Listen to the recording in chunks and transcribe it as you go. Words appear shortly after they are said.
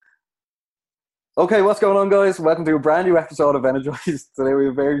Okay, what's going on, guys? Welcome to a brand new episode of Energize. Today we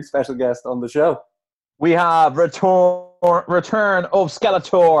have a very special guest on the show. We have return of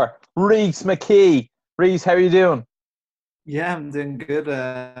Skeletor, Reese McKee. Reese, how are you doing? Yeah, I'm doing good.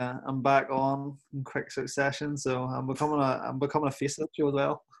 I'm back on in quick succession, so I'm becoming a face of the show as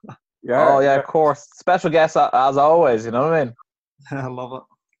well. Oh Yeah, yeah, yeah, of course. Special guest as always. You know what I mean? I love it.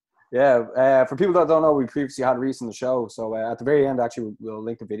 yeah. For people that don't know, we previously had Reese on the show. So at the very end, actually, we'll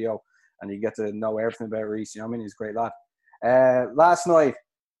link the video and you get to know everything about Reese. You know what I mean? He's a great lad. Last night,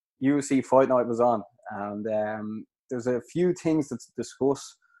 UFC Fight Night was on, and there's a few things to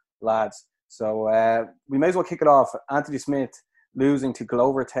discuss, lads. So we may as well kick it off. Anthony Smith losing to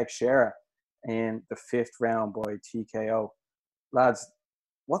Glover Teixeira in the fifth round by TKO. Lads,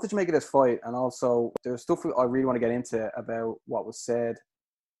 what did you make of this fight? And also, there's stuff I really want to get into about what was said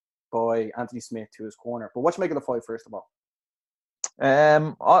by Anthony Smith to his corner. But what you make of the fight first of all?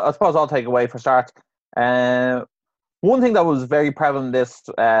 I suppose I'll take away for start. Um, One thing that was very prevalent in this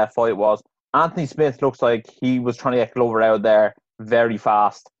fight was Anthony Smith looks like he was trying to get Glover out there very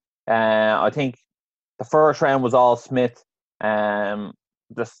fast. I think the first round was all Smith. The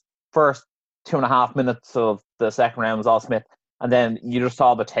first 2.5 minutes of the second round was all Smith, and then you just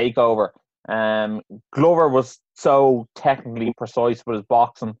saw the takeover. Glover was so technically precise with his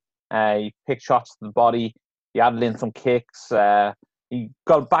boxing. He picked shots to the body. He added in some kicks. He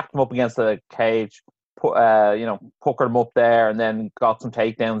got backed him up against the cage, puckered him up there, and then got some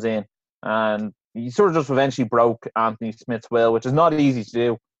takedowns in. And he sort of just eventually broke Anthony Smith's will, which is not easy to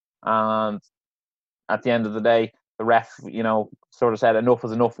do. And at the end of the day, the ref, sort of said enough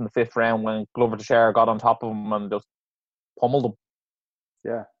was enough in the fifth round when Glover Teixeira got on top of him and just pummeled him.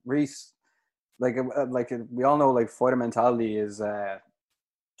 Yeah, Reese, we all know, like fighter mentality is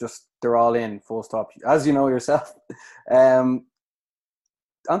just they're all in, full stop. As you know yourself, um,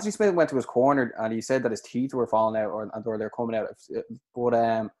 Anthony Smith went to his corner and he said that his teeth were falling out or they're coming out. But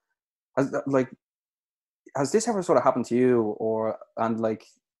has like has this ever sort of happened to you?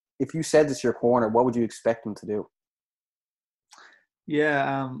 If you said this to your corner, what would you expect him to do?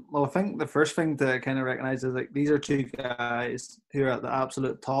 Yeah, well, I think the first thing to kind of recognize is like these are two guys who are at the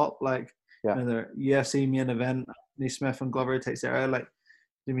absolute top. Like, Yeah, they're UFC main event, Anthony Smith and Glover Teixeira. Like,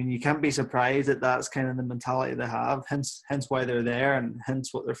 I mean, you can't be surprised that that's kind of the mentality they have. Hence why they're there, and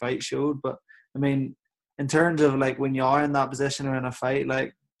hence what their fight showed. But I mean, in terms of like when you are in that position or in a fight,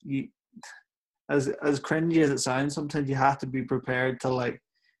 like you, as cringy as it sounds, sometimes you have to be prepared to like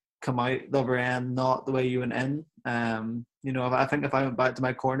come out the other end not the way you went in. I think if I went back to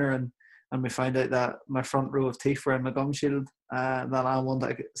my corner and we found out that my front row of teeth were in my gum shield, that I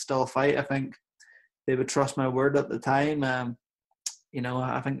wanted to still fight, I think they would trust my word at the time.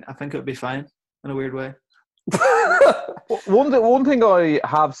 I think it would be fine in a weird way. One thing I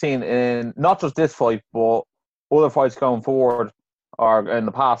have seen in not just this fight, but other fights going forward, or in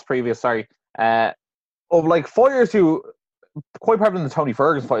the past, previous, sorry, of like fighters who quite prevalent in the Tony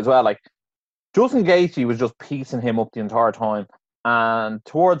Ferguson fight as well. Like Justin Gaethje was just piecing him up the entire time, and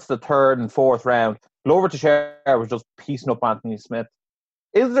towards the third and fourth round, Glover Teixeira was just piecing up Anthony Smith.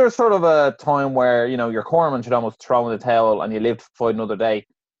 Is there sort of a time where your cornerman should almost throw in the towel and you live to fight another day,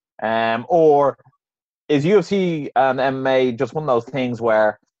 or is UFC and MMA just one of those things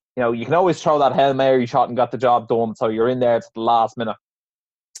where you can always throw that Hail Mary shot and got the job done, so you're in there to the last minute?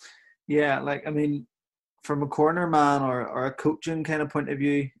 Yeah, like I mean, from a corner man or a coaching kind of point of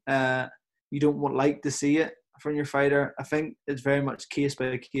view, you don't like to see it from your fighter. I think it's very much case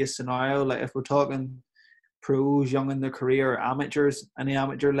by case scenario. Like if we're talking pros, young in their career, or amateurs, any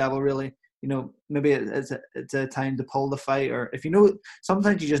amateur level really, maybe it's a time to pull the fight, or if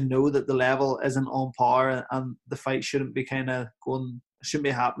sometimes you just know that the level isn't on par and the fight shouldn't be shouldn't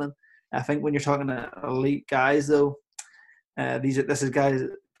be happening. I think when you're talking to elite guys though, this is guys'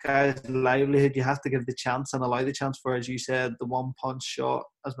 livelihood. You have to give the chance and allow the chance for, as you said, the one punch shot,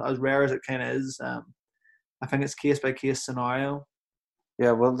 as rare as it kind of is. I think it's case by case scenario.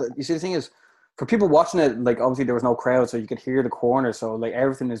 yeah. Well, you see, the thing is, for people watching it, like obviously there was no crowd, so you could hear the corner. So like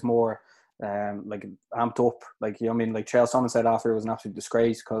everything is more like amped up. Like what I mean, like Chael Sonnen said after, it was an absolute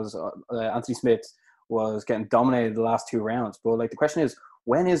disgrace because Anthony Smith was getting dominated the last two rounds. But like the question is,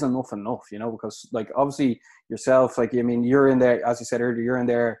 when is enough enough? Because like obviously yourself, like I mean, you're in there, as you said earlier, you're in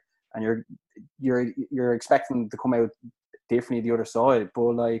there, and you're expecting to come out differently the other side.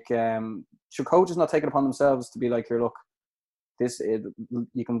 But like, should coaches not take it upon themselves to be like, here, look,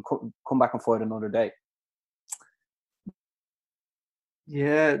 you can come back and fight another day?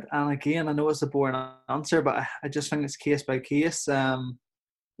 Yeah, and again, I know it's a boring answer, but I just think it's case by case. In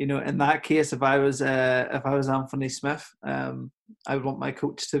that case, if I was Anthony Smith, I would want my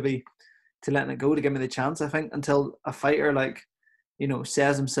coach to be to letting it go, to give me the chance. I think until a fighter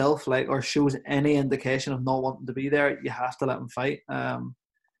says himself or shows any indication of not wanting to be there, you have to let him fight.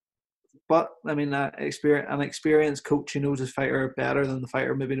 But I mean, an experienced coach who knows his fighter better than the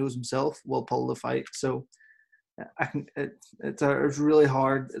fighter maybe knows himself will pull the fight. So it's really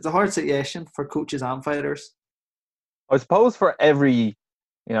hard. It's a hard situation for coaches and fighters. I suppose for every,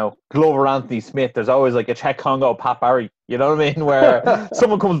 Glover Anthony Smith, there's always like a Czech Congo Pat Barry. You know what I mean? Where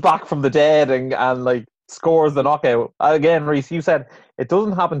someone comes back from the dead and like scores the knockout. Again, Reese, you said it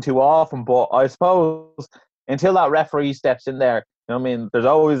doesn't happen too often, but I suppose until that referee steps in there, you know what I mean, there's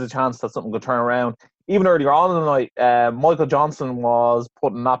always a chance that something could turn around. Even earlier on in the night, Michael Johnson was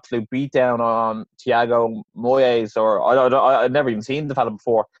putting an absolute beat down on Thiago Moyes, or I'd never even seen the fella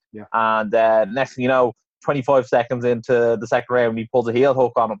before. Yeah. And next thing you know, 25 seconds into the second round, he pulls a heel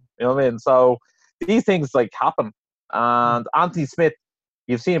hook on him. You know what I mean? So these things like happen. And Anthony Smith,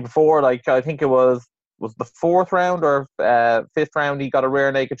 you've seen it before. Like I think it was the fourth round or fifth round, he got a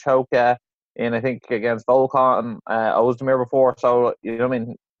rear naked choke in, I think, against Volkan Ozdemir before. So you know what I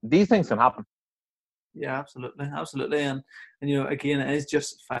mean? These things can happen. Yeah, absolutely, and again, it is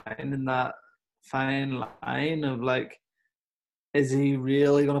just finding that fine line of like, is he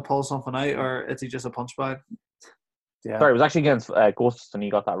really going to pull something out, or is he just a punch bag? Yeah. Sorry, it was actually against Gus, and he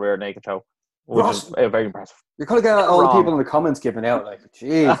got that rear naked choke, which is very impressive. You're kind of getting all the people in the comments giving out, like,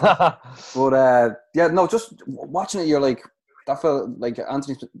 jeez. But just watching it, you're like, that felt like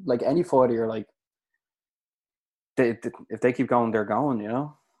Anthony, like any fighter, you're like, if they keep going, they're going,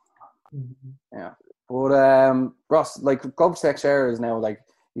 Mm-hmm. Yeah. But Ross, like Glover Teixeira is now like,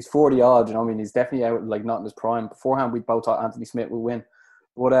 he's 40 odd, I mean, he's definitely out, like not in his prime. Beforehand, we both thought Anthony Smith would win.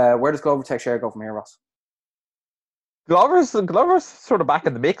 But where does Glover Teixeira go from here, Ross? Glover's sort of back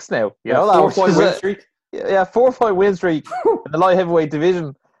in the mix now. You know, 4-5 win streak. Yeah, 4-5 win streak in the light heavyweight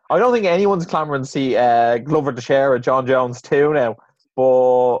division. I don't think anyone's clamoring to see Glover Teixeira, John Jones too now.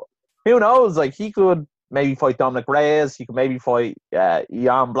 But who knows? Like, he could maybe fight Dominic Reyes. He could maybe fight Jan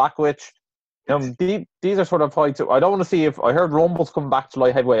Blachowicz. These are sort of fights. I don't want to see, if I heard Rumble's coming back to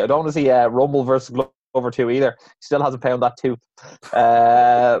light heavyweight. I don't want to see Rumble versus Glover 2 either. He still hasn't found that tooth.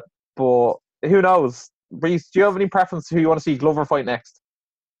 But who knows? Reese, do you have any preference to who you want to see Glover fight next?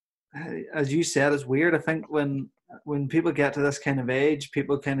 As you said, it's weird. I think when people get to this kind of age,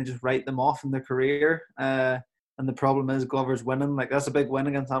 people kind of just write them off in their career. And the problem is Glover's winning. Like, that's a big win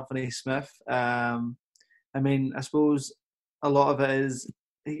against Anthony Smith. I mean, I suppose a lot of it is,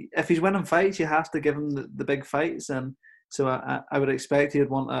 if he's winning fights, you have to give him the big fights, and so I would expect he'd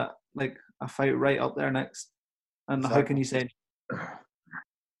want a fight right up there next. And exactly. How can you say?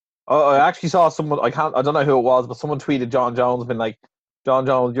 I actually saw someone. I don't know who it was, but someone tweeted John Jones, been like, "John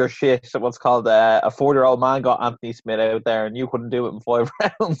Jones, you're shit." What's called a 4-year-old man got Anthony Smith out there, and you couldn't do it in 5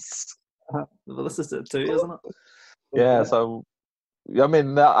 rounds. Well, this is it too, isn't it? Yeah. So, I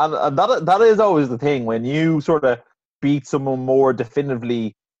mean, and that is always the thing when you sort of beat someone more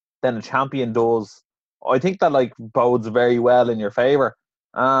definitively than a champion does. I think that like bodes very well in your favor.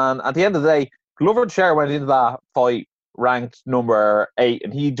 And at the end of the day, Glover Teixeira went into that fight ranked number 8,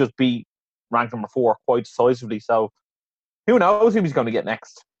 and he just beat ranked number 4 quite decisively. So who knows who he's going to get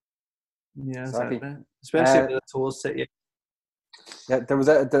next? Yeah, exactly. Especially with the tools set. Yeah, there was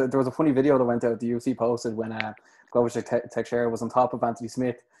a funny video that went out. The UFC posted when Glover Teixeira was on top of Anthony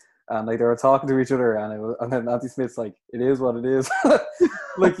Smith. And like they were talking to each other, and then Anthony Smith's like, "It is what it is."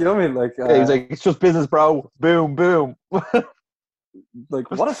 Like, you know what I mean? Like, he's like, "It's just business, bro." Boom, boom. Like,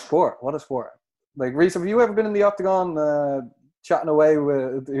 what a sport! What a sport! Like, Reese, have you ever been in the octagon chatting away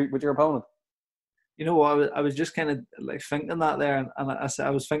with your opponent? You know what? I was just kind of like thinking that there, and I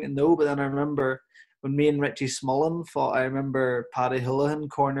was thinking no, but then I remember when me and Richie Smullen fought. I remember Paddy Holohan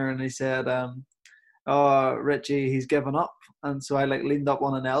corner, and he said, "Oh, Richie, he's given up." And so I like leaned up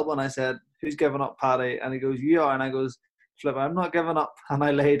on an elbow and I said, "Who's giving up, Paddy?" And he goes, "You are." And I goes, "Flip, I'm not giving up." And I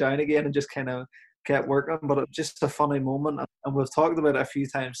lay down again and just kind of kept working. But it was just a funny moment, and we've talked about it a few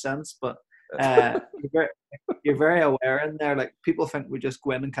times since. But you're very aware in there. Like, people think we just go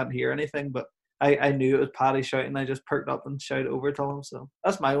in and can't hear anything, but I knew it was Paddy shouting. I just perked up and shouted over to him. So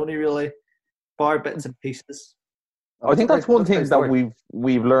that's my only really bar bits and pieces. I think that's one thing that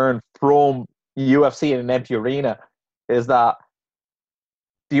we've learned from UFC and an empty arena is that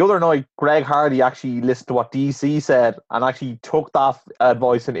the other night Greg Hardy actually listened to what DC said and actually took that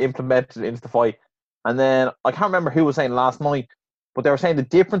advice and implemented it into the fight. And then I can't remember who was saying last night, but they were saying the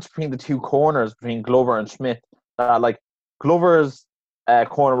difference between the two corners between Glover and Smith. Like Glover's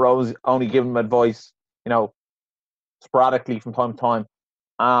corner rows only give him advice, sporadically from time to time,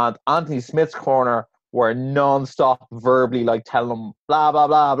 and Anthony Smith's corner were non-stop verbally like telling them blah blah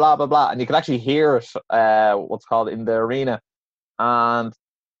blah blah blah blah, and you could actually hear it what's called in the arena, and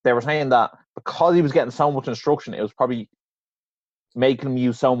they were saying that because he was getting so much instruction, it was probably making him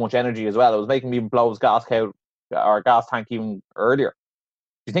use so much energy as well. It was making him even blow his gas tank even earlier.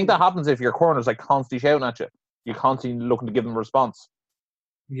 Do you think that happens if your corner's like constantly shouting at you? You're constantly looking to give them a response.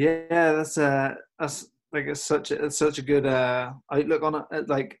 Yeah, that's like it's such a good outlook on it.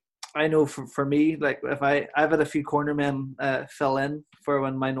 Like I know for me, like if I've had a few cornermen fill in for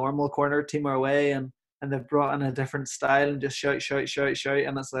when my normal corner team are away, and they've brought in a different style and just shout,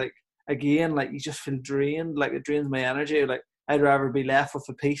 and it's like again, like you just feel drained. Like it drains my energy. Like I'd rather be left with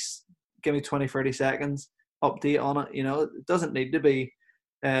a piece. Give me 20, 30 seconds update on it. You know, it doesn't need to be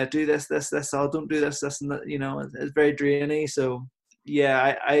do this. Oh, don't do this, and that. You know, it's very draining. So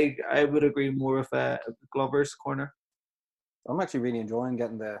yeah, I would agree more with Glover's corner. I'm actually really enjoying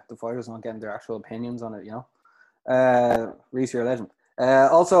getting the fighters on, getting their actual opinions on it, you know. Reese, you're a legend.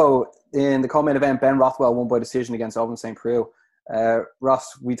 Also, in the co-main event, Ben Rothwell won by decision against Owen St. Preux.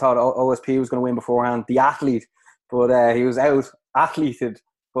 Ross, we thought OSP was going to win beforehand, the athlete, but he was out-athleted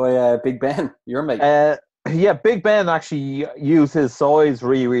by Big Ben, your mate. Yeah, Big Ben actually used his size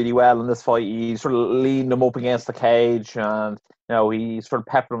really, really well in this fight. He sort of leaned him up against the cage, and you know, he sort of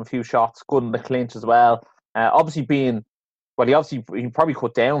peppered him a few shots, good in the clinch as well. Obviously being... Well, he probably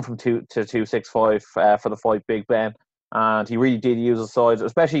cut down from 265 for the fight, Big Ben, and he really did use his size,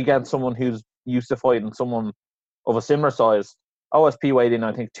 especially against someone who's used to fighting someone of a similar size. OSP weighed in,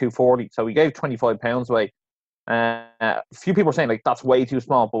 I think, 240, so he gave 25 pounds away. A few people are saying like that's way too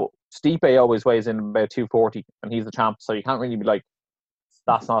small, but Stipe always weighs in about 240, and he's the champ, so you can't really be like,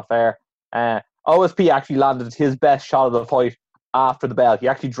 that's not fair. OSP actually landed his best shot of the fight after the bell. He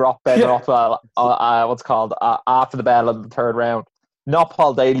actually dropped Ben Rothwell, after the bell in the third round. Not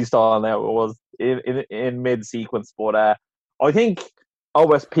Paul Daly style now, it was in mid-sequence. But I think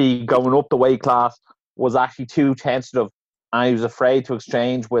OSP going up the weight class was actually too tentative, and he was afraid to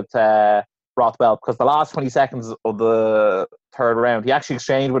exchange with Rothwell, because the last 20 seconds of the third round, he actually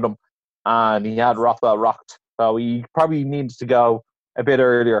exchanged with him, and he had Rothwell rocked. So he probably needs to go a bit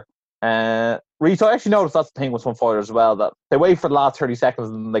earlier. Reece, I actually noticed that's the thing with some fighters as well, that they wait for the last 30 seconds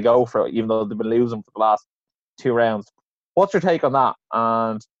and then they go for it, even though they've been losing for the last 2 rounds. What's your take on that?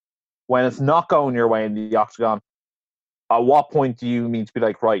 And when it's not going your way in the octagon, at what point do you need to be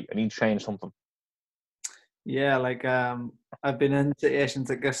like, right, I need to change something? Yeah, like I've been in situations,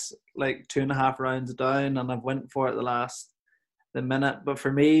 I guess, like 2.5 rounds down, and I've went for it the minute. But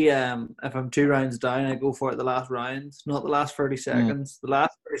for me, if I'm 2 rounds down, I go for it the last round, not the last 30 seconds. The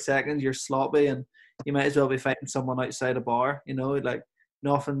last 30 seconds, you're sloppy, and you might as well be fighting someone outside a bar. You know, like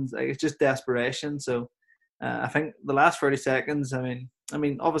nothing's like, it's just desperation. So I think the last 30 seconds. I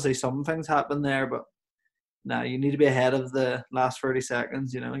mean, obviously some things happen there, but no, you need to be ahead of the last 30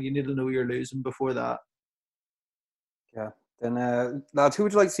 seconds. You know, you need to know you're losing before that. Yeah. Then, lads, who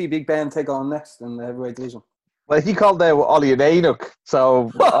would you like to see Big Ben take on next in the heavyweight division? Well, he called out Ollie and Enoch, so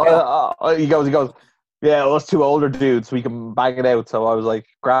he goes, yeah, us 2 older dudes, we can bang it out. So I was like,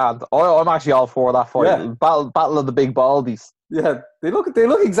 grand. I'm actually all for that fight. Yeah. Battle of the big baldies. Yeah, they look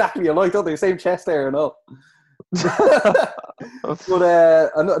exactly alike, don't they? Same chest hair and all.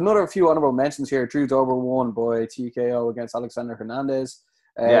 But another few honorable mentions here. Drew Dober won by TKO against Alexander Hernandez.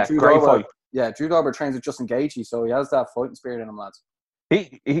 Great fight. Yeah, Drew Dober trains with Justin Gaethje, so he has that fighting spirit in him, lads.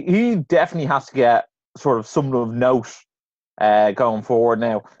 He definitely has to get sort of some of note going forward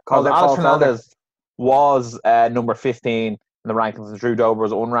now. Because Alex Hernandez was number 15 in the rankings, and Drew Dober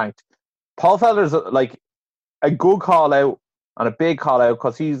was unranked. Paul Felder's like a good call out and a big call out,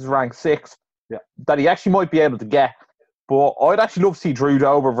 because he's ranked 6th. Yeah, that he actually might be able to get. But I'd actually love to see Drew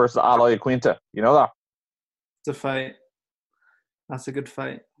Dober versus Aloy Quinta. You know that? It's a fight. That's a good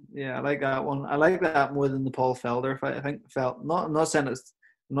fight. Yeah, I like that one. I like that more than the Paul Felder fight. I think I'm not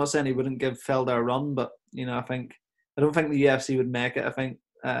saying he wouldn't give Felder a run, but you know, I don't think the UFC would make it. I think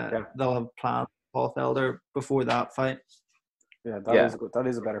they'll have planned Paul Felder before that fight. Yeah, that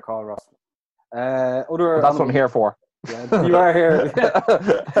is a better call, Ross. That's what I'm here for. Yeah, you are here.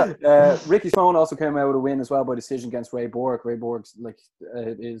 Ricky Simon also came out with a win as well by decision against Ray Borg. Ray Borg's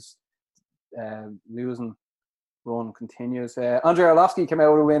is losing run continues. Andrei Arlovsky came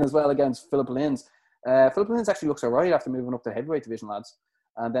out with a win as well against Philip Lins. Philip Lins actually looks alright after moving up to heavyweight division, lads.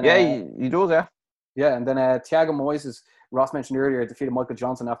 And then he does, yeah. Yeah, and then Thiago Moises, Ross mentioned earlier, defeated Michael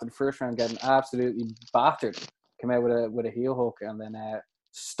Johnson after the first round, getting absolutely battered. Came out with a heel hook and then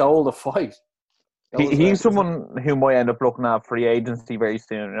stole the fight. He's someone who might end up looking at free agency very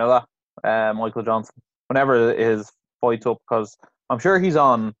soon. You know that, Michael Johnson. Whenever his fight's up, because I'm sure he's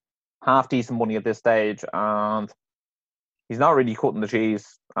on half decent money at this stage, and he's not really cutting the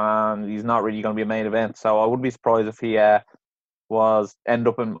cheese, and he's not really going to be a main event. So I wouldn't be surprised if he was end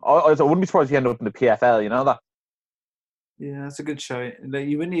up in. I wouldn't be surprised if he ended up in the PFL. You know that. Yeah, that's a good shout. Like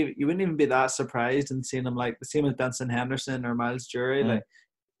you wouldn't even be that surprised in seeing him like the same as Benson Henderson or Miles Jury. Like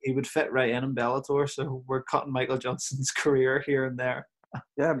he would fit right in Bellator. So we're cutting Michael Johnson's career here and there.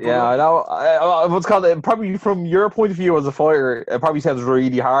 Yeah, I know. What's called probably from your point of view as a fighter, it probably sounds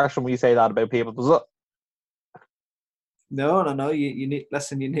really harsh when we say that about people, does it? No. You need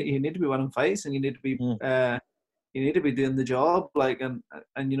listen. You need to be winning fights, and you need to be you need to be doing the job. Like and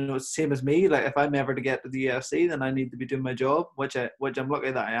you know, it's the same as me. Like if I'm ever to get to the UFC, then I need to be doing my job, which I'm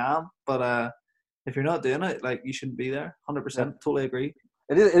lucky that I am. But if you're not doing it, like you shouldn't be there. 100%, totally agree.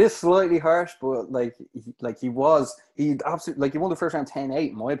 It is slightly harsh, but he absolutely he won the first round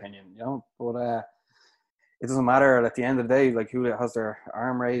 10-8 in my opinion, you know. But it doesn't matter at the end of the day. Like who has their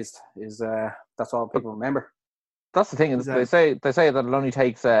arm raised is that's all people remember. That's the thing. Exactly. They say that it only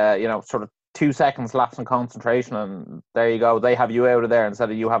takes sort of 2 seconds lapse in concentration, and there you go. They have you out of there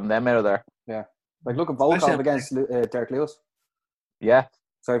instead of you having them out of there. Yeah, like look at Volkov against Derek Lewis. Yeah.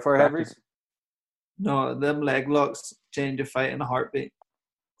 Sorry for Henry's. No, them leg locks change a fight in a heartbeat.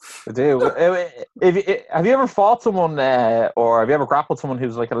 I do. Have you ever fought someone or have you ever grappled someone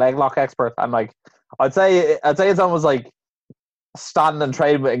who's like a leg lock expert? And like, I'd say it's almost like standing and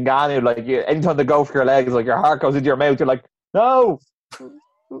training with Ngannou. Like, anytime they go for your legs, like your heart goes into your mouth. You're like, no.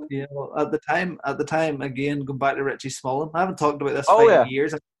 Yeah. Well, at the time, again, going back to Richie Smullen, I haven't talked about this fight in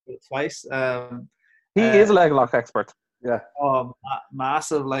years. I've talked about it twice. He is a leg lock expert. Yeah.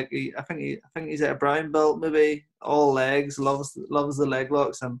 Massive. Like I think he's at a brown belt, maybe all legs. Loves the leg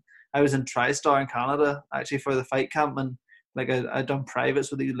locks. And I was in TriStar in Canada actually for the fight camp, and like I'd done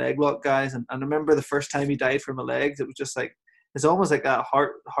privates with these leg lock guys, and I remember the first time he died from my legs, it was just like it's almost like that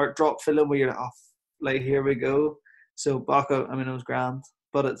heart drop feeling where you're like here we go. So Baco, I mean, it was grand,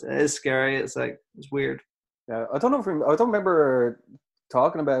 but it is scary. It's like it's weird. Yeah, I don't remember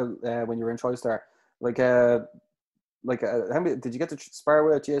talking about when you were in TriStar, how many did you get to spar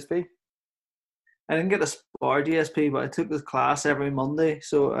with GSP? I didn't get to spar GSP, but I took this class every Monday.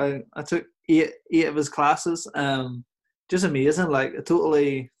 So I took eight of his classes. Just amazing, like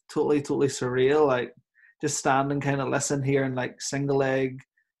totally surreal. Like just stand and kind of listen, hearing like single leg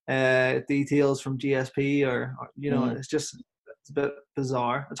details from GSP, or you know, it's a bit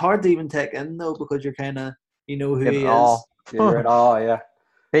bizarre. It's hard to even take in though because you're kind of who he is. Yeah, you're at all, yeah.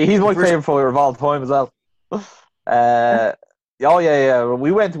 Hey, he's my favorite fighter of all time as well. Yeah.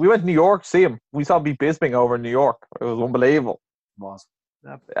 We went to New York to see him. We saw him beat Bisping over in New York. It was unbelievable. It was.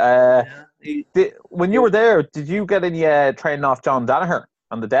 When you were there, did you get any training off John Danaher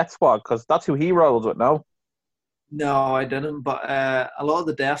and the Death Squad? Because that's who he rolls with, no? No, I didn't. But a lot of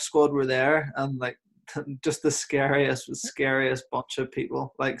the Death Squad were there, and like just the scariest bunch of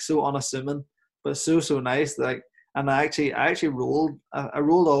people. Like so unassuming, but so nice. Like, and I actually rolled. I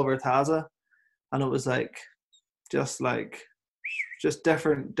rolled Oliver Taza, and it was like just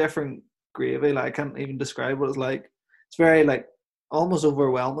different gravy. Like I can't even describe what it's like. It's very like almost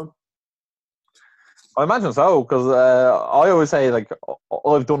overwhelming. I imagine so, because I always say like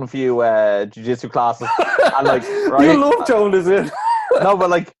I've done a few jiu-jitsu classes, and like right, you love Joan, is it? No, but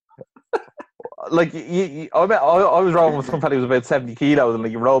like I was rolling with somebody who was about 70 kilos, and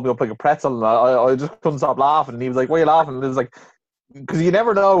like he rolled me up like a pretzel, and I just couldn't stop laughing. And he was like, "Why are you laughing?" And it was like, because you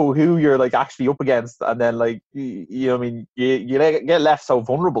never know who you're like actually up against, and then like you know what I mean, you get left so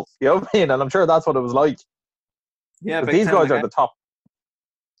vulnerable, you know what I mean? And I'm sure that's what it was like. Yeah, these guys are the top.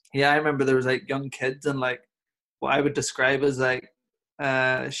 Yeah, I remember there was like young kids and like what I would describe as like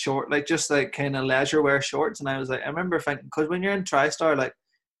short, like just like kind of leisure wear shorts, and I was like, I remember thinking, because when you're in TriStar, like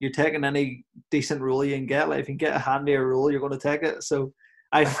you're taking any decent roll you can get. Like if you can get a handier roll, you're going to take it. So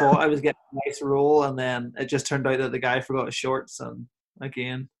I thought I was getting a nice roll, and then it just turned out that the guy forgot his shorts, and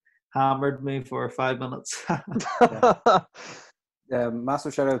again hammered me for 5 minutes.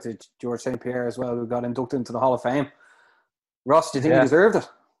 Massive shout out to George St. Pierre as well, who got inducted into the Hall of Fame. Ross, do you think he deserved it?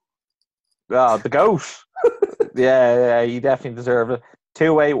 The GOAT. yeah, he definitely deserved it.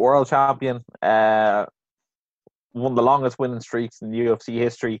 2-weight world champion, one of the longest winning streaks in UFC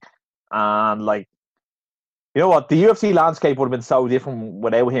history, and like, you know what, the UFC landscape would have been so different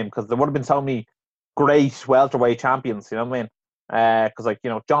without him, because there would have been so many great welterweight champions. You know what I mean? Because like, you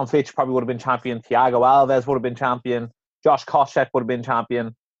know, John Fitch probably would have been champion, Thiago Alves would have been champion, Josh Koscheck would have been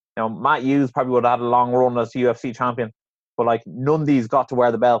champion. You know, Matt Hughes probably would have had a long run as UFC champion. But like none of these got to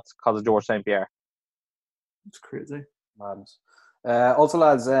wear the belts because of George St. Pierre. It's crazy. Madness. Also,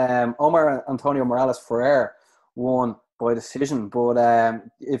 lads, Omar Antonio Morales Ferrer won by decision. But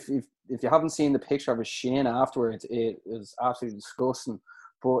if you haven't seen the picture of his shin afterwards, it is absolutely disgusting.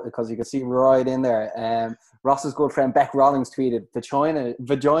 But because you can see right in there, Ross's good friend Beck Rawlings tweeted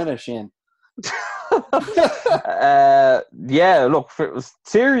vagina shin. Yeah, look, it was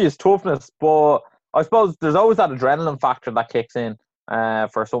serious toughness, but I suppose there's always that adrenaline factor that kicks in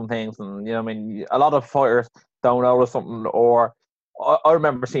for some things, and you know, I mean, a lot of fighters don't notice something. Or I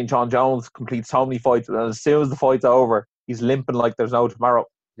remember seeing John Jones complete so many fights, and as soon as the fight's over, he's limping like there's no tomorrow.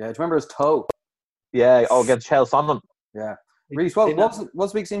 Yeah, do you remember his toe? Yeah, against Chael Sonnen. Yeah. Reece, what's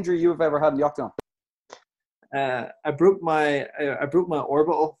the biggest injury you've ever had in the octagon? I broke my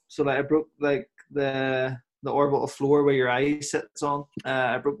orbital, so like I broke like the orbital floor where your eye sits on.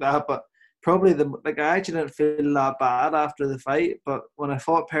 I broke that, but probably I actually didn't feel that bad after the fight. But when I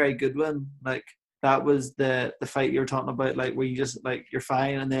fought Perry Goodwin, like that was the fight you were talking about, like where you just like you're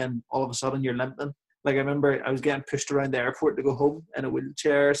fine and then all of a sudden you're limping. Like I remember I was getting pushed around the airport to go home in a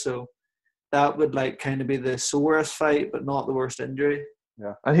wheelchair, so that would like kind of be the sorest fight, but not the worst injury.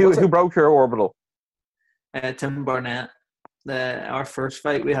 Yeah. And who broke your orbital? Tim Barnett. Our first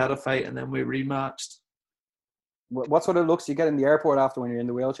fight, we had a fight and then we rematched. What sort of looks do you get in the airport after when you're in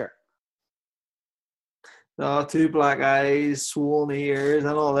the wheelchair? Two black eyes, swollen ears,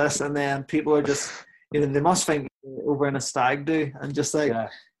 and all this, and then people are just, they must think over in a stag do, and just like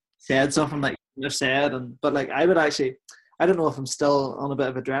said something like you have said, but like I don't know if I'm still on a bit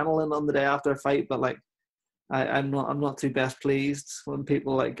of adrenaline on the day after a fight, but like I'm not too best pleased when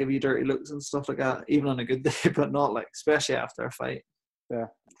people like give you dirty looks and stuff like that, even on a good day, but not like especially after a fight. Yeah,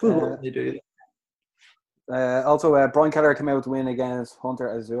 they do. Also, Brian Keller came out with a win against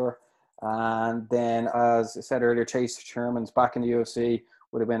Hunter Azure, and then as I said earlier, Chase Sherman's back in the UFC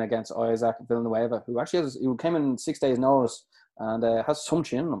with a win against Isaac Villanueva, who came in 6 days' notice and has some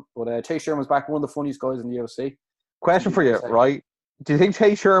chin in him. But Chase Sherman's back, one of the funniest guys in the UFC. Question for you, right? Do you think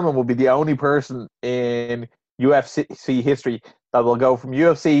Chase Sherman will be the only person in UFC history that will go from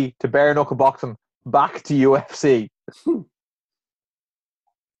UFC to bare knuckle boxing back to UFC?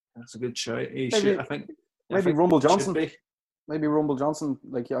 That's a good shout. Maybe Rumble Johnson. Maybe Rumble Johnson.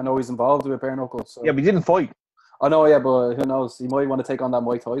 Like I know he's involved with bare knuckles. So. Yeah, but he didn't fight. I know, yeah, but who knows? He might want to take on that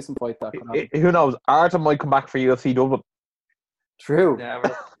Mike Tyson fight. Who knows? Artem might come back for UFC Dublin. True. Yeah,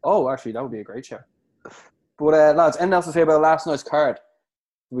 oh, actually, that would be a great show. But lads, anything else to say about last night's card?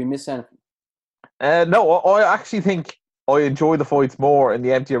 Did we miss anything? No, I actually think I enjoy the fights more in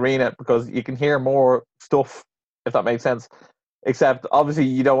the empty arena because you can hear more stuff, if that makes sense. Except, obviously,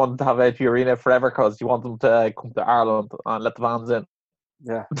 you don't want to have empty arena forever because you want them to come to Ireland and let the fans in.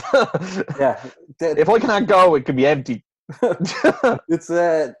 Yeah. Yeah. If I can't go, it could be empty. It's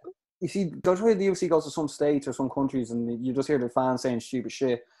you see, that's why the UFC goes to some states or some countries and you just hear the fans saying stupid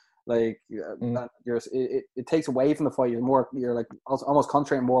shit. Like it takes away from the fight. You're like almost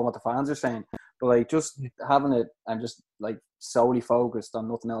concentrating more on what the fans are saying. But like just having it and just like solely focused on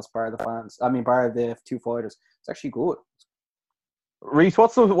nothing else bar the fans. I mean, bar the two fighters. It's actually good. Reece,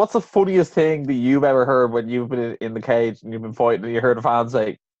 what's the funniest thing that you've ever heard when you've been in the cage and you've been fighting and you heard a fan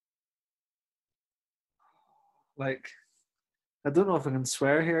say? Like, I don't know if I can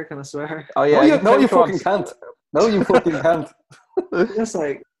swear here. Can I swear? Oh yeah, no, you fucking can't. No, you fucking can't. I just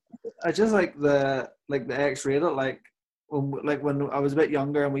like the X-rated, like when I was a bit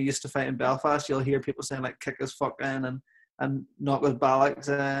younger and we used to fight in Belfast, you'll hear people saying like kick his fuck in and knock his ballocks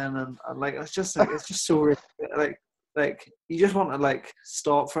in and like it's just so like you just want to like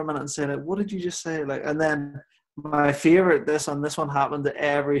stop for a minute and say like what did you just say, like, and then my favorite this one happened at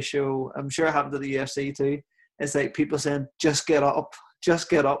every show. I'm sure it happened at the UFC too. It's like people saying just get up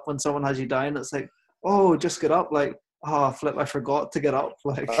when someone has you down. It's like, oh, just get up, like, oh flip, I forgot to get up,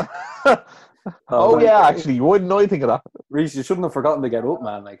 like. Yeah, actually, why didn't I think of that? Reece, you shouldn't have forgotten to get up,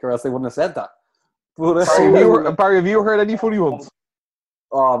 man, like, or else they wouldn't have said that. But, Barry, have you heard any funny ones?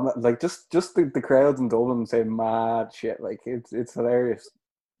 Oh, like just the crowds in Dublin saying mad shit, like it's hilarious.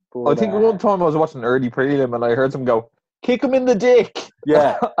 But, I think one time I was watching an early prelim and I heard them go, "Kick him in the dick."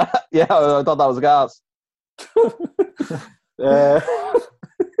 Yeah, yeah, I thought that was gas. That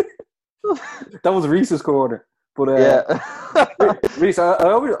was Reece's corner. But Reece, I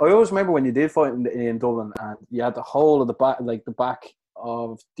always remember when you did fight in Dublin and you had the whole of the back, like the back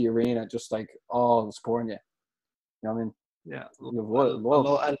of the arena, just like all supporting you. You know what I mean? Yeah, I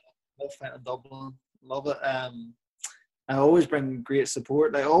love fighting in Dublin. Love it. I always bring great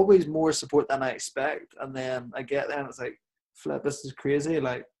support, like always more support than I expect, and then I get there and it's like, flip, this is crazy,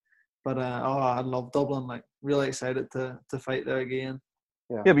 like. But I love Dublin, like really excited to fight there again.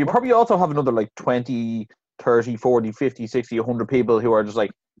 Yeah, but you probably also have another like 20, 30, 40, 50, 60, 100 people who are just like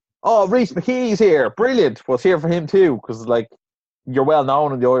oh, Reece McKee's here, brilliant. Well, it's here for him too, because like you're well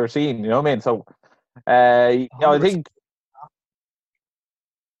known in the Irish scene, you know what I mean? So, I think.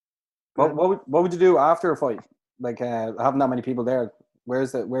 What would you do after a fight? Like having that many people there, where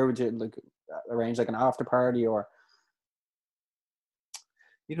would you like arrange like an after party or?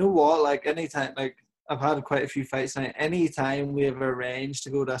 You know what? Like anytime, like I've had quite a few fights now. Anytime we have arranged to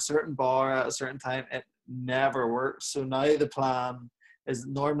go to a certain bar at a certain time, it never works. So now the plan is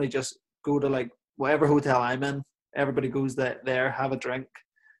normally just go to like whatever hotel I'm in. Everybody goes there, have a drink,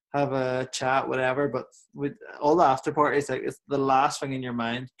 have a chat, whatever. But with all the after parties, like it's the last thing in your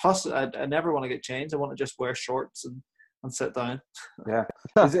mind. Plus, I never want to get changed. I want to just wear shorts and sit down. Yeah.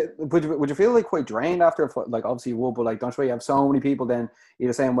 Would you feel like quite drained after a fight? Like obviously you would, but like don't you have so many people then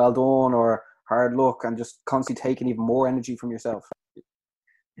either saying well done or hard luck and just constantly taking even more energy from yourself?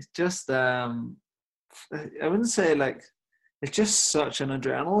 It's just I wouldn't say like it's just such an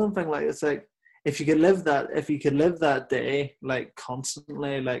adrenaline thing. Like it's like if you could live that day like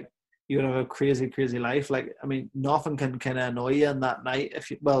constantly, like you would have a crazy life. Like I mean, nothing can kind of annoy you in that night.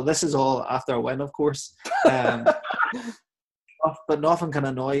 This is all after a win, of course. But nothing can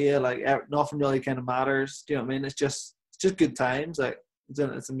annoy you. Like nothing really kind of matters. Do you know what I mean? It's just good times. Like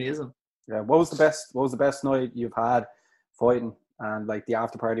it's amazing. Yeah. What was the best night you've had fighting and like the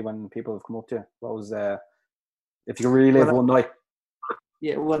after party when people have come up to you? What was if you could relive one night?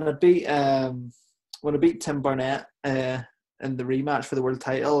 Yeah, when I beat Tim Barnett in the rematch for the world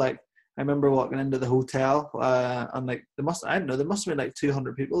title, like I remember walking into the hotel and like there must have been like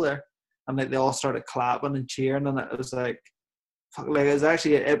 200 people there, and like they all started clapping and cheering, and it was like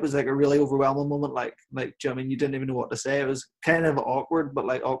it was like a really overwhelming moment. Like do you know what I mean? You didn't even know what to say. It was kind of awkward, but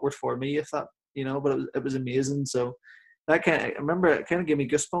like awkward for me, if that, you know. But it was amazing. So I remember it kind of gave me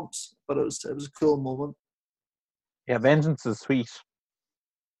goosebumps. But it was a cool moment. Yeah, vengeance is sweet.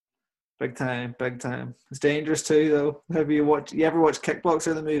 Big time. It's dangerous too, though. You ever watch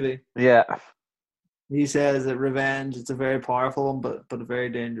Kickboxer, the movie? Yeah. He says that revenge, it's a very powerful one, but very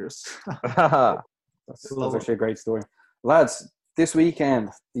dangerous. That's actually a great story, lads. This weekend,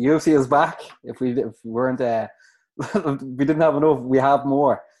 the UFC is back. If we weren't, we didn't have enough, we have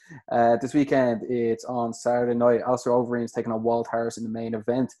more. This weekend, it's on Saturday night. Alistair Overeem's taking on Walt Harris in the main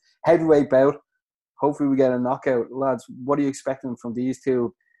event. Heavyweight bout. Hopefully we get a knockout. Lads, what are you expecting from these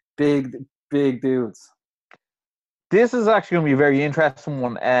two big dudes? This is actually going to be a very interesting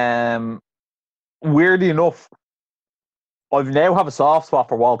one. Weirdly enough, I now have a soft spot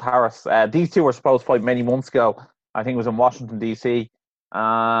for Walt Harris. These two were supposed to fight many months ago. I think it was in Washington, D.C.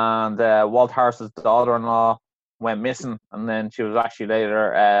 And Walt Harris's daughter-in-law went missing, and then she was actually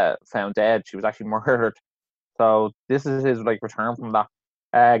later found dead. She was actually murdered. So this is his like return from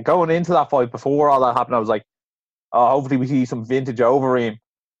that. Going into that fight, before all that happened, I was like, oh, hopefully we see some vintage Overeem.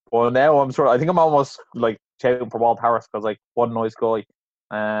 Well, now I think I'm almost like shouting for Walt Harris because like what a nice guy.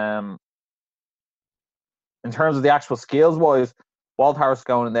 In terms of the actual skills wise, Walt Harris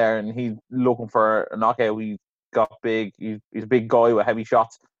going in there and he's looking for a knockout. He's got big. He's a big guy with heavy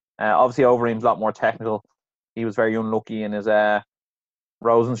shots. Obviously, Overeem's a lot more technical. He was very unlucky in his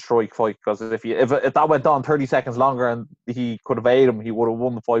Rosenstrike fight because if that went on 30 seconds longer and he could have evaded him, he would have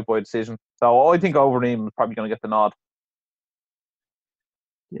won the fight by decision. So I think Overeem is probably going to get the nod.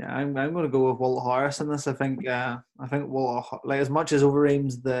 Yeah, I'm going to go with Walt Harris in this. I think Walt, like as much as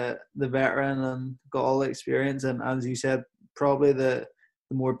Overeem's the veteran and got all the experience, and as you said, probably the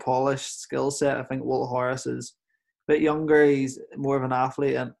more polished skill set. I think Walt Harris is a bit younger. He's more of an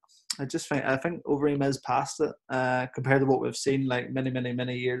athlete, and I think Overeem is past it compared to what we've seen like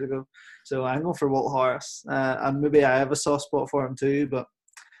many years ago. So I'm going for Walt Harris, and maybe I have a soft spot for him too. But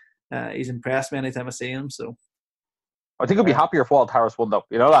he's impressed me anytime I see him. So. I think I'd be happier if Walt Harris won, though.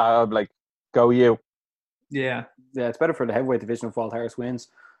 You know, I'd like, go you. Yeah, it's better for the heavyweight division if Walt Harris wins.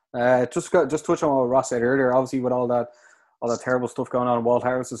 Just touch on what Ross said earlier. Obviously, with all that terrible stuff going on in Walt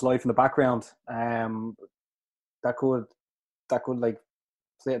Harris's life in the background, that could like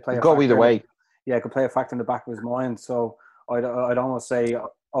play a go either way. Yeah, it could play a factor in the back of his mind. So I'd almost say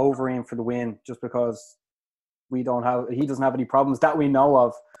Overeem for the win, just because he doesn't have any problems that we know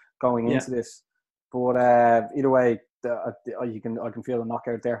of going into this. But either way, I can feel the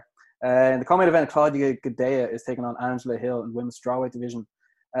knockout there. In the co-main event, Claudia Gadelha is taking on Angela Hill in women's strawweight division.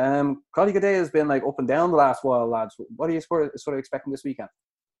 Claudia Gadelha has been like up and down the last while, lads. What are you sort of expecting this weekend?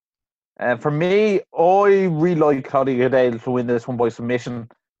 For me, I really like Claudia Gadelha to win this one by submission.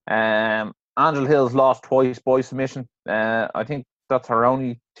 Angela Hill's lost twice by submission. I think that's her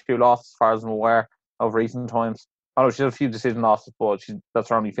only two losses, as far as I'm aware, of recent times. I know she's had a few decision losses, but that's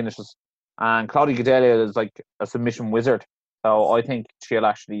her only finishes. And Claudia Gadelha is like a submission wizard. So I think she'll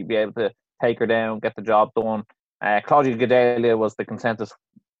actually be able to take her down, get the job done. Claudia Gadelha was the consensus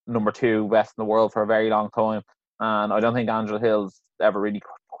number 2 best in the world for a very long time, and I don't think Angela Hill's ever really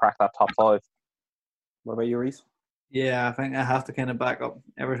cracked that top 5. What about you, Reese? Yeah, I think I have to kind of back up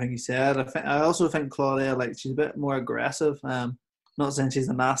everything you said. I also think Claudia, like, she's a bit more aggressive. Not saying she's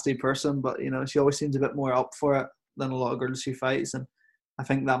a nasty person, but she always seems a bit more up for it than a lot of girls she fights, and I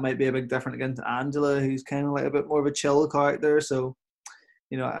think that might be a big difference against Angela, who's kind of like a bit more of a chill character. So,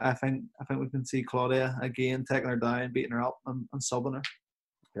 I think we can see Claudia again taking her down, beating her up, and subbing her.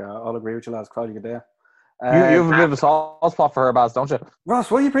 Yeah, I'll agree with you, lads. Claudia Gadelha. You have a bit of a soft spot for her, Baz, don't you?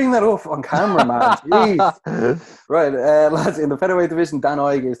 Ross, why are you bringing that up on camera, man? Jeez. Right, lads, in the featherweight division, Dan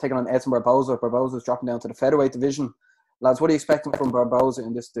Ige is taking on Edson Barboza. Barboza's dropping down to the featherweight division. Lads, what are you expecting from Barboza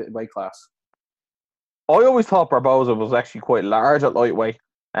in this weight class? I always thought Barboza was actually quite large at lightweight.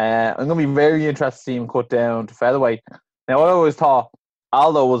 I'm going to be very interested to see him cut down to featherweight. Now, I always thought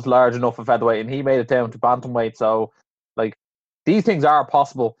Aldo was large enough for featherweight, and he made it down to bantamweight. So, like, these things are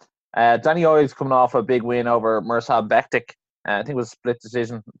possible. Danny Ige's coming off a big win over Mirsad Bektic. I think it was a split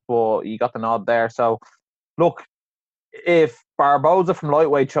decision, but he got the nod there. So, look, if Barboza from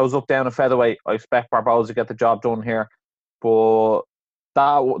lightweight shows up down to featherweight, I expect Barboza to get the job done here. But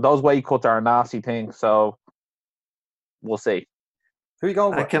those weight cuts are a nasty thing, so we'll see. Who are you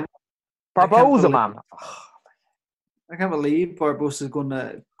going for? Barboza, man. I can't believe Barbosa's going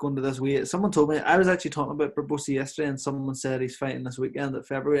to this weight. Someone told me, I was actually talking about Barbosa yesterday, and someone said he's fighting this weekend at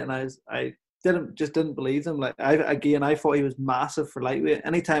February, and I didn't believe them. Like, I thought he was massive for lightweight.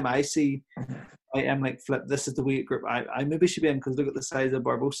 Anytime I see, I'm like, flip, this is the weight group I maybe should be in, because look at the size of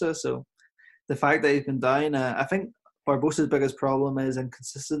Barbosa. So the fact that he's been down, I think Barbosa's biggest problem is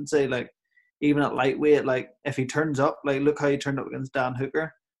inconsistency. Like, even at lightweight, like, if he turns up, like, look how he turned up against Dan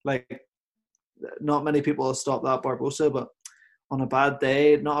Hooker. Like, not many people will stop that Barbosa, but on a bad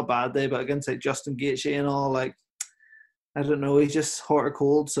day, not a bad day, but against like Justin Gaethje and all, like, I don't know, he's just hot or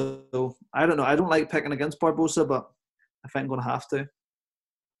cold. So I don't know. I don't like picking against Barbosa, but I think I'm going to have to.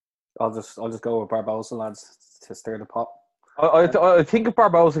 I'll just go with Barbosa, lads, to stir the pot. I think if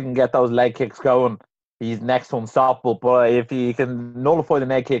Barbosa can get those leg kicks going, he's next to unstoppable. But if he can nullify the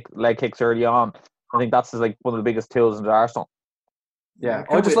leg kicks early on, I think that's like one of the biggest tools in the arsenal. Yeah,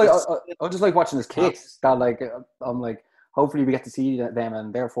 I just like watching his kicks. That, like, I'm like, hopefully we get to see them,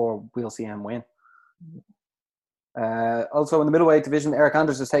 and therefore we'll see him win. Also in the middleweight division, Eric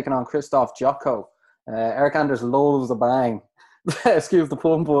Anders is taking on Krzysztof Jotko. Eric Anders loves a bang. Excuse the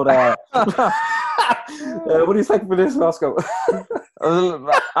pun, but what do you think for this, Roscoe?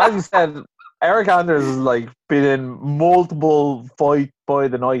 As you said, Eric Anders has like been in multiple fight by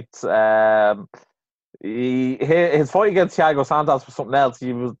the nights. His fight against Thiago Santos was something else.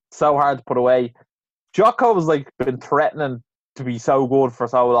 He was so hard to put away. Jotko was like been threatening to be so good for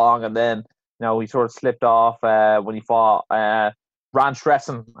so long, and then he sort of slipped off when he fought Ranch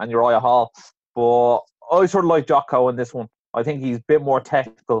Dressen and Uriah Hall. But I sort of like Jotko in this one. I think he's a bit more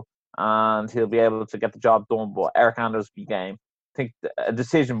technical, and he'll be able to get the job done. But Eric Anders will be game. I think a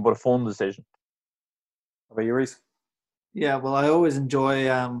decision, but a fun decision. How about you, Reese? Yeah, well, I always enjoy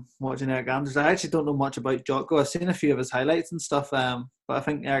watching Eric Anders. I actually don't know much about Jotko. I've seen a few of his highlights and stuff, but I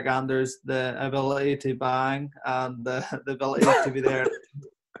think Eric Anders, the ability to bang and the ability to be there,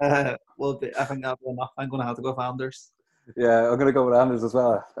 I think that'll be enough. I'm going to have to go with Anders. Yeah, I'm going to go with Anders as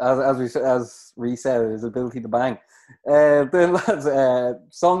well. As Reese said, his ability to bang. Then, lads,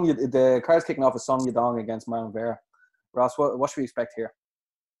 the card's kicking off with Song Yadong against Marlon Vera. Ross, what should we expect here?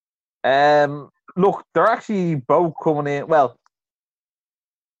 Look, they're actually both coming in. Well,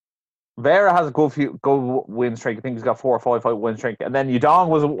 Vera has a good win streak. I think he's got 4 or 5 fight win streak, and then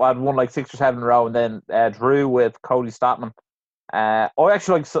Yadong had won like 6 or 7 in a row, and then drew with Cody Statman. I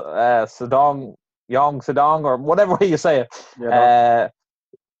actually like Sadong, or whatever way you say it. Yeah,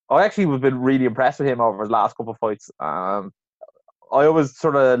 I actually have been really impressed with him over his last couple of fights. I always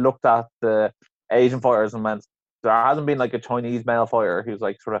sort of looked at the Asian fighters and went, there hasn't been like a Chinese male fighter who's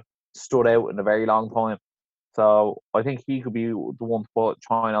like sort of stood out in a very long time. So I think he could be the one to put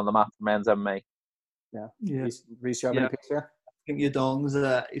China on the map for men's MMA. Yeah. Reese, you have any picks here? I think Yadong's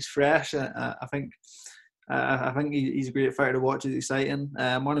he's fresh. I think he's a great fighter to watch. He's exciting.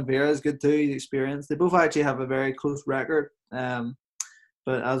 Marlon Vera is good too. He's experienced. They both actually have a very close record.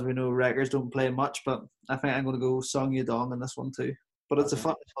 But as we know, records don't play much. But I think I'm going to go Song Yadong in this one too. But it's a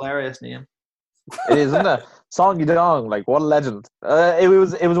fun, hilarious name. It is, isn't it? Song Yadong, like, what a legend. It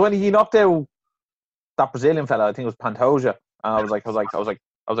was when he knocked out that Brazilian fella. I think it was Pantoja. And I was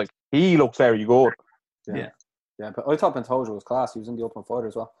like, he looks very good. Yeah. But I thought Pantoja was class. He was in the Ultimate Fighter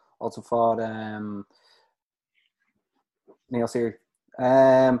as well. Also fought Neil Seary.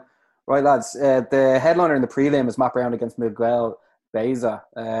 Right, lads. The headliner in the prelim is Matt Brown against Miguel Beza.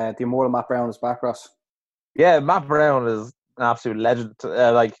 The immortal Matt Brown is back, Ross. Yeah, Matt Brown is an absolute legend.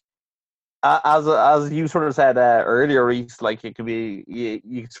 As you sort of said earlier, Reese, like it could be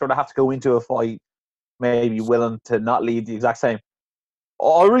you sort of have to go into a fight maybe willing to not lead the exact same.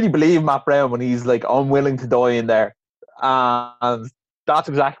 I really believe Matt Brown when he's like unwilling to die in there, and that's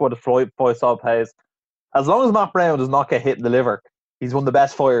exactly what the fight style pays. As long as Matt Brown does not get hit in the liver, he's one of the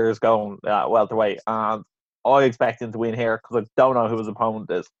best fighters going welterweight, and I expect him to win here because I don't know who his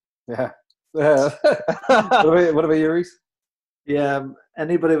opponent is. Yeah. What about you, Reese? Yeah,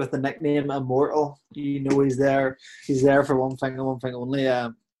 anybody with the nickname Immortal, you know he's there. He's there for one thing and one thing only.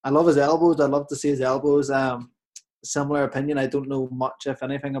 I love his elbows. I'd love to see his elbows. Similar opinion. I don't know much, if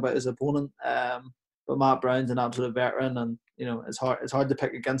anything, about his opponent. But Matt Brown's an absolute veteran, and you know it's hard to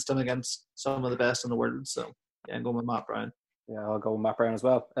pick against him against some of the best in the world. So yeah, I'm going with Matt Brown. Yeah, I'll go with Matt Brown as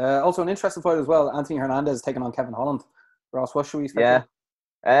well. Also, an interesting fight as well. Anthony Hernandez taking on Kevin Holland. Ross, what should we expect?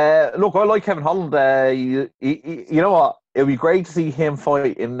 Yeah. Look, I like Kevin Holland. You know what? It would be great to see him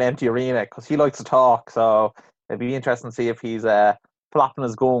fight in an empty arena because he likes to talk. So it'd be interesting to see if he's flapping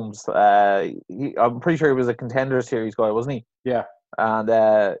his gums. I'm pretty sure he was a Contender Series guy, wasn't he? Yeah.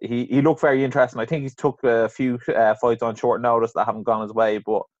 And he looked very interesting. I think he's took a few fights on short notice that haven't gone his way,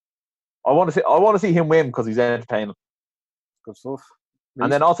 but I want to see him win because he's entertaining. Good stuff. Reece.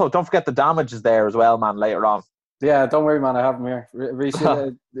 And then also, don't forget the damage is there as well, man. Later on. Yeah, don't worry, man. I have him here. Reece, you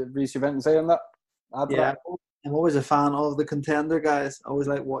have anything to say on that? Yeah, I'm always a fan of the Contender guys. I always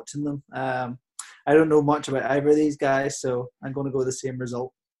like watching them. I don't know much about either of these guys, so I'm going to go with the same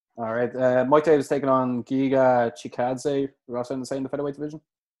result. All right. Mike Davis taking on Giga Chikadze. Ross, anything to say in the featherweight division?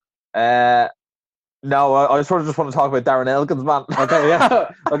 No, I sort of just want to talk about Darren Elkins, man. Okay, yeah.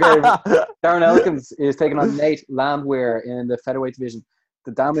 Okay. Darren Elkins is taking on Nate Landwehr in the featherweight division.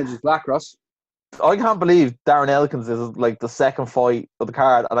 The damage is black, Ross. I can't believe Darren Elkins is like the second fight of the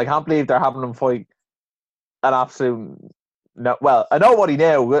card, and I can't believe they're having him fight an absolute. No, well, a nobody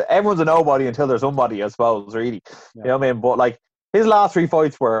now. Everyone's a nobody until they're somebody, I suppose. Really, yeah. You know what I mean? But like his last three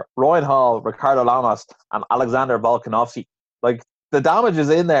fights were Ryan Hall, Ricardo Lamas, and Alexander Volkanovski. Like the damage is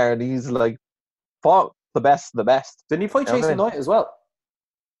in there, and he's like fought the best of the best. Didn't he fight Jason Knight as well?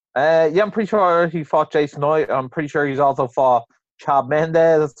 Yeah, I'm pretty sure he fought Jason Knight. I'm pretty sure he's also fought Chad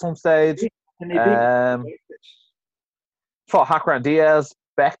Mendez at some stage. Fought Hakran Diaz,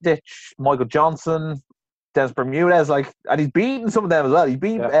 Bektic, Michael Johnson, Dennis Bermudez, and he's beaten some of them as well. He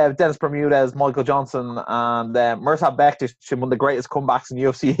beat Dennis Bermudez, Michael Johnson, and Mirsad Bektic in one of the greatest comebacks in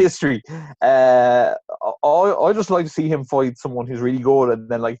UFC history. I just like to see him fight someone who's really good, and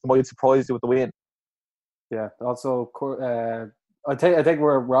then like might surprise you with the win. Yeah. Also, I think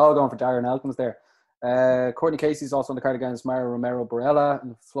we're all going for Darren Elkins there. Courtney Casey's also on the card against Mario Romero Barella in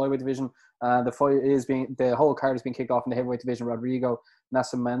the flyweight division. The whole card is being kicked off in the heavyweight division. Rodrigo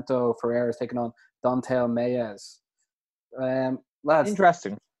Nascimento Ferreira is taking on Dontel Mayes. Lads,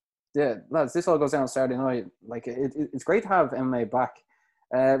 interesting. Yeah, lads, this all goes down Saturday night. Like it's great to have MMA back.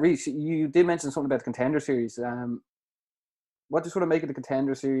 Reece, you did mention something about the Contender Series. What do you sort of make of the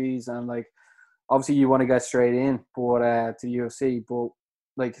Contender Series? And like, obviously you want to get straight in, but to the UFC. But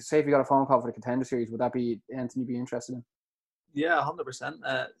like, say if you got a phone call for the Contender Series, would that be anything you'd be interested in? Yeah,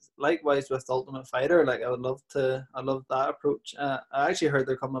 100%. Likewise with Ultimate Fighter, like I love that approach. I actually heard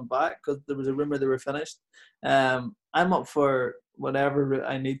they're coming back because there was a rumor they were finished. I'm up for whatever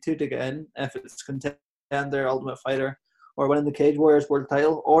I need to get in, if it's Contender, Ultimate Fighter, or winning the Cage Warriors World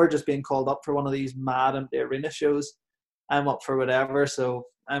Title, or just being called up for one of these mad empty arena shows. I'm up for whatever. So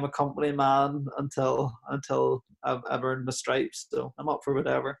I'm a company man until I've earned my stripes. So I'm up for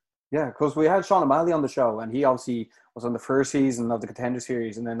whatever. Yeah, because we had Sean O'Malley on the show, and he obviously was on the first season of the Contender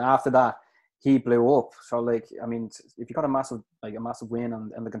Series, and then after that, he blew up. So, like, I mean, if you got a massive win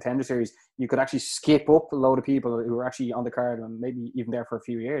on the Contender Series, you could actually skip up a load of people who were actually on the card and maybe even there for a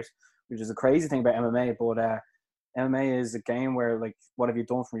few years, which is a crazy thing about MMA. But MMA is a game where, like, what have you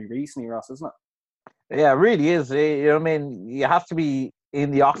done for me recently, Ross, isn't it? Yeah, it really is. You know what I mean? You have to be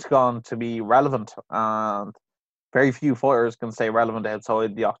in the octagon to be relevant, and very few fighters can stay relevant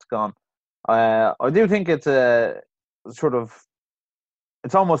outside the octagon. I do think it's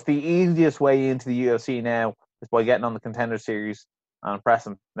it's almost the easiest way into the UFC now is by getting on the Contender Series and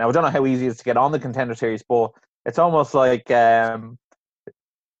pressing. Now, I don't know how easy it is to get on the Contender Series, but it's almost like, do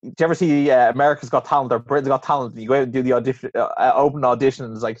you ever see America's Got Talent or Britain's Got Talent? You go out and do the open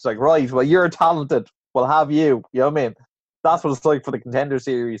auditions. It's like, right, well, you're talented. We'll have you. You know what I mean? That's what it's like for the Contender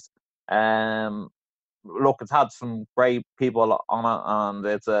Series. Look, it's had some great people on it, and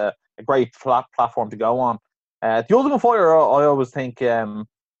it's a great platform to go on. The Ultimate Fighter, I always think,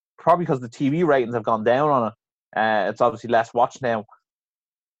 probably because the TV ratings have gone down on it, it's obviously less watched now.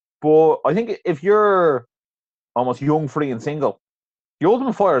 But I think if you're almost young, free, and single, the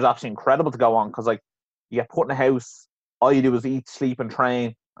Ultimate Fighter is absolutely incredible to go on because, like, you get put in a house, all you do is eat, sleep, and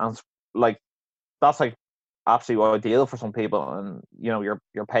train, and like that's like absolutely ideal for some people, and you're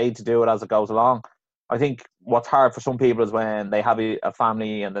paid to do it as it goes along. I think what's hard for some people is when they have a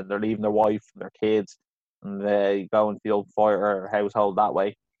family and then they're leaving their wife and their kids, and they go into the Ultimate Fighter household that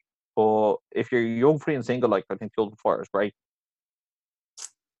way. But if you're young, free, and single, like I think the Ultimate Fighter is great.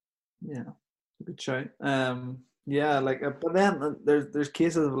 Yeah, good shout. Yeah, like, but then there's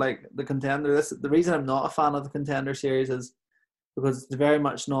cases of like the Contender. The reason I'm not a fan of the Contender series is because it's very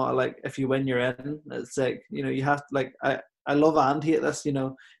much not like if you win, you're in. It's like, you have to, like, I love and hate this.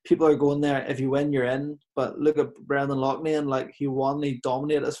 People are going there, if you win, you're in. But look at Brendan Loughnane, like, he won, he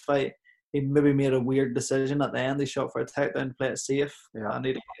dominated this fight. He maybe made a weird decision at the end. He shot for a takedown to play it safe. Yeah. And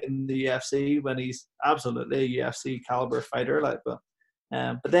he in the UFC when he's absolutely a UFC caliber fighter. Like, but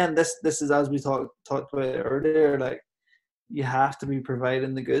then this is, as we talked about earlier, like, you have to be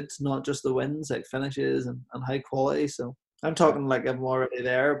providing the goods, not just the wins, like finishes and high quality. So I'm talking like I'm already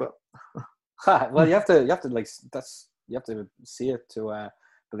there, but well, you have to like you have to see it to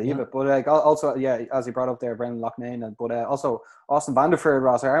believe it. But like also, yeah, as you brought up there, Brendan Loughnane, but also Austin Vanderford,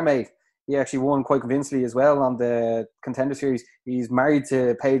 Ross, our mate, he actually won quite convincingly as well on the Contender Series. He's married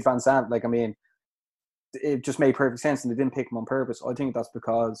to Paige Van Sant. Like, I mean, it just made perfect sense, and they didn't pick him on purpose. I think that's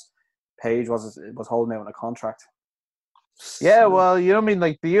because Paige was holding out on a contract. Yeah, well, I mean,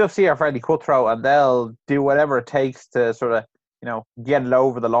 like, the UFC are fairly cutthroat, and they'll do whatever it takes to sort of, get it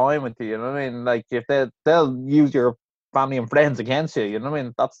over the line with you. You know what I mean? Like, if they'll use your family and friends against you. You know what I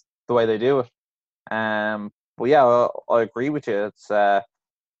mean? That's the way they do it. But yeah, I agree with you. It's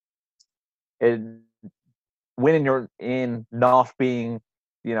winning your in not being,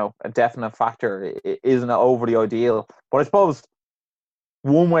 a definite factor isn't overly ideal. But I suppose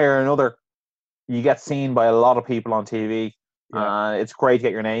one way or another, you get seen by a lot of people on TV. Yeah. It's great to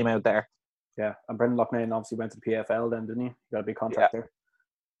get your name out there. Yeah, and Brendan Loughnane obviously went to the PFL then, didn't he? He got a big contract there.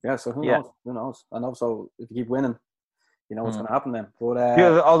 Yeah, so who knows? Who knows? And also, if you keep winning, you know what's going to happen then. But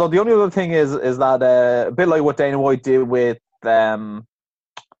although the only other thing is that a bit like what Dana White did with Greg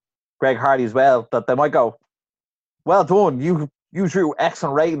Hardy as well, that they might go, well done, you drew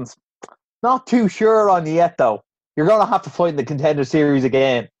excellent ratings. Not too sure on you yet, though. You're going to have to fight in the Contender Series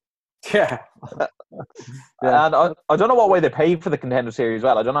again. Yeah. And I don't know what way they pay for the Contender Series as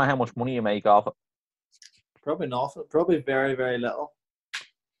well. I don't know how much money you make off it. Probably not. Probably very, very little.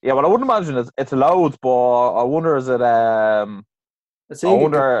 Yeah, well, I wouldn't imagine it's loads, but I wonder is it. I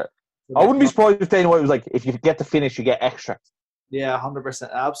wouldn't be surprised if Dana White was like, if you get the finish, you get extra. Yeah,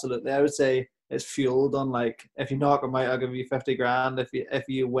 100%, absolutely. I would say it's fueled on, like, if you knock them out, I'll give you $50,000. If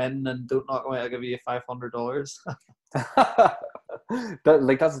you win and don't knock them out, I'll give you $500.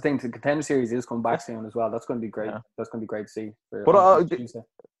 That's the thing. The Contender Series is coming back soon as well. That's going to be great. Yeah. That's going to be great to see. But do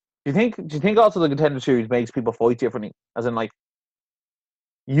you think also the Contender Series makes people fight differently? As in, like,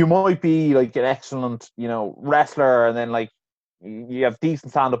 you might be like an excellent, wrestler, and then like you have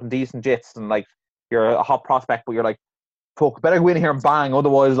decent stand up and decent jits, and like you're a hot prospect, but you're like, fuck, better go in here and bang,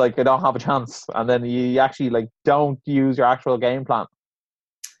 otherwise like I don't have a chance. And then you actually like don't use your actual game plan.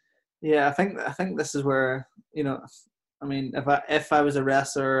 Yeah, I think this is where, I mean, if I was a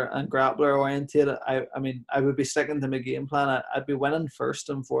wrestler and grappler oriented, I would be sticking to my game plan. I'd be winning first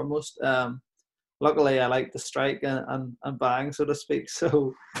and foremost. Luckily, I like to strike and bang, so to speak.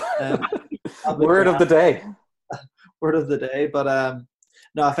 So, word of the day. Word of the day. But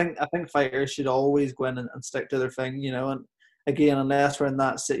no, I think fighters should always go in and stick to their thing, And again, unless we're in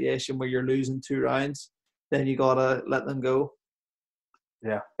that situation where you're losing 2 rounds, then you gotta let them go.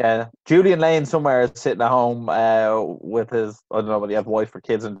 Yeah. Julian Lane somewhere is sitting at home with his, I don't know, whether he has wife or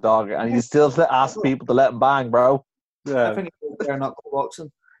kids and dog, and he still asks people to let him bang, bro. Yeah. I think they're not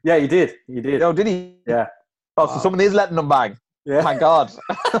boxing. Yeah, he did. Oh, did he? Yeah. Oh, so someone is letting them bang. Yeah. Thank God.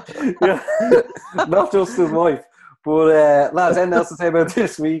 Yeah. Not just his wife. But lads, anything else to say about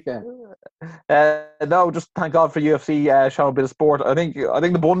this weekend? No, just thank God for UFC showing a bit of sport. I think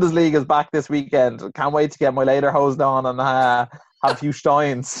the Bundesliga is back this weekend. Can't wait to get my lederhosen on and have a few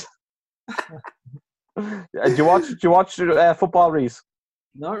steins. Do you watch football, Reese?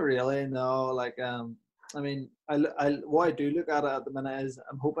 Not really. No. Like I mean, what I do look at it at the minute is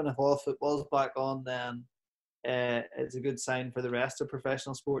I'm hoping if all football's back on, then it's a good sign for the rest of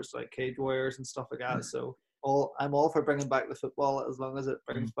professional sports like Cage Warriors and stuff like that. So I'm all for bringing back the football as long as it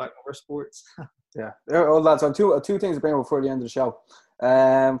brings back other sports. Yeah. Oh, lads, I have two things to bring up before the end of the show.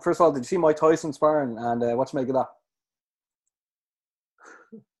 First of all, did you see Mike Tyson sparring, and what you make of that?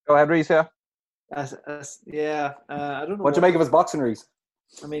 Go ahead, Reese. Yeah. Yeah, I don't know. What you make of his boxing, Reese?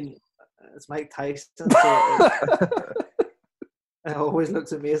 I mean, it's Mike Tyson, so it always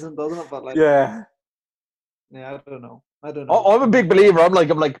looks amazing, doesn't it? But yeah, I don't know. I'm a big believer. I'm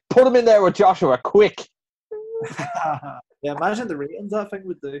like, put him in there with Joshua, quick. Yeah, imagine the ratings that thing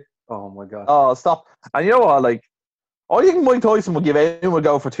would do. Oh my god. Oh, stop! And you know what? Like, I think Mike Tyson would give anyone a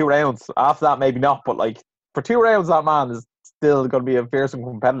go for 2 rounds. After that, maybe not. But like, for 2 rounds, that man is still going to be a fearsome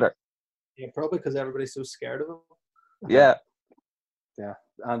competitor. Yeah, probably because everybody's so scared of him. Yeah. Yeah.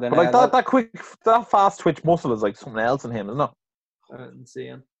 And then, but like that fast twitch muscle is like something else in him, isn't it?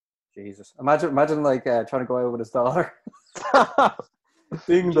 Insane. Jesus. Imagine like trying to go out with his daughter.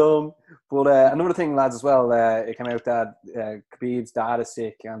 Ding dong. But another thing, lads, as well, it came out that Khabib's dad is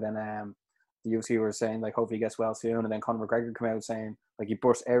sick, and then the UFC were saying like hopefully he gets well soon, and then Conor McGregor came out saying like he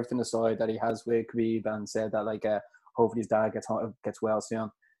brushed everything aside that he has with Khabib and said that like hopefully his dad gets well soon.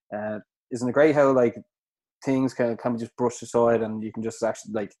 Isn't it great how like things can be just brushed aside and you can just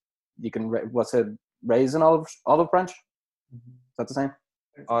actually like you can raise an olive branch? Mm-hmm. Is that the same?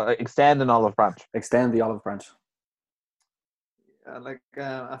 Extend an olive branch. Extend the olive branch. I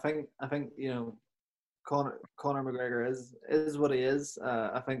think Conor McGregor is what he is.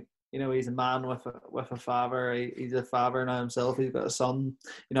 I think he's a man with a father. He's a father now himself. He's got a son.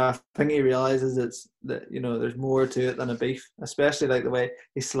 I think he realizes there's more to it than a beef. Especially like the way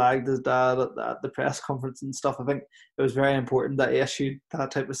he slagged his dad at the press conference and stuff. I think it was very important that he issued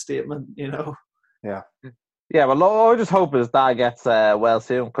that type of statement. Yeah. Yeah, well, I just hope his dad gets well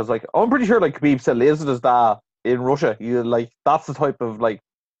soon, because like I'm pretty sure like Khabib still lives with his dad in Russia. That's the type of like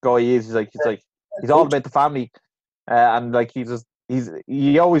guy he is. He's all about the family, and like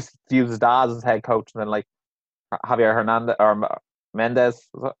he always views his dad as his head coach, and then like Javier Hernandez or Mendez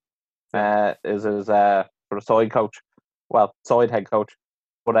is his sort of side coach, side head coach.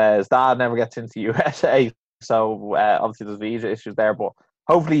 But his dad never gets into USA, so obviously there's visa issues there. But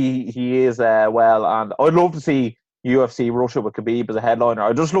hopefully he is well, and I'd love to see UFC Russia with Khabib as a headliner.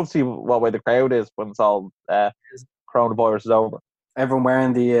 I'd just love to see what way the crowd is when it's all coronavirus is over. Everyone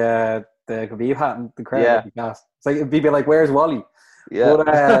wearing the Khabib hat and the crowd would be gas. It's like it'd be like, where's Wally? Yeah.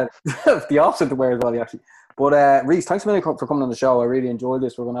 But the opposite to where's Wally actually. But Reese, thanks a million for coming on the show. I really enjoyed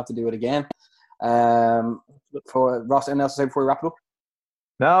this. We're gonna have to do it again. For Ross, anything else to say before we wrap it up?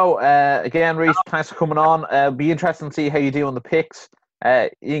 No, again, Reese, thanks for coming on. Be interesting to see how you do on the picks.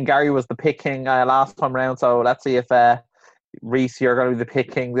 Ian Gary was the pick king last time around, so let's see if Reese, you're going to be the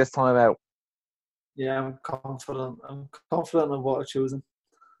pick king this time out. Yeah, I'm confident of what I've chosen.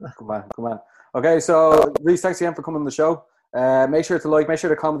 Come on. Okay, so Reese, thanks again for coming on the show. Make sure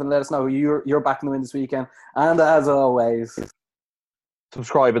to comment and let us know who you're backing to win this weekend. And as always,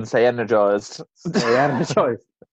 subscribe and stay energized. Stay energized.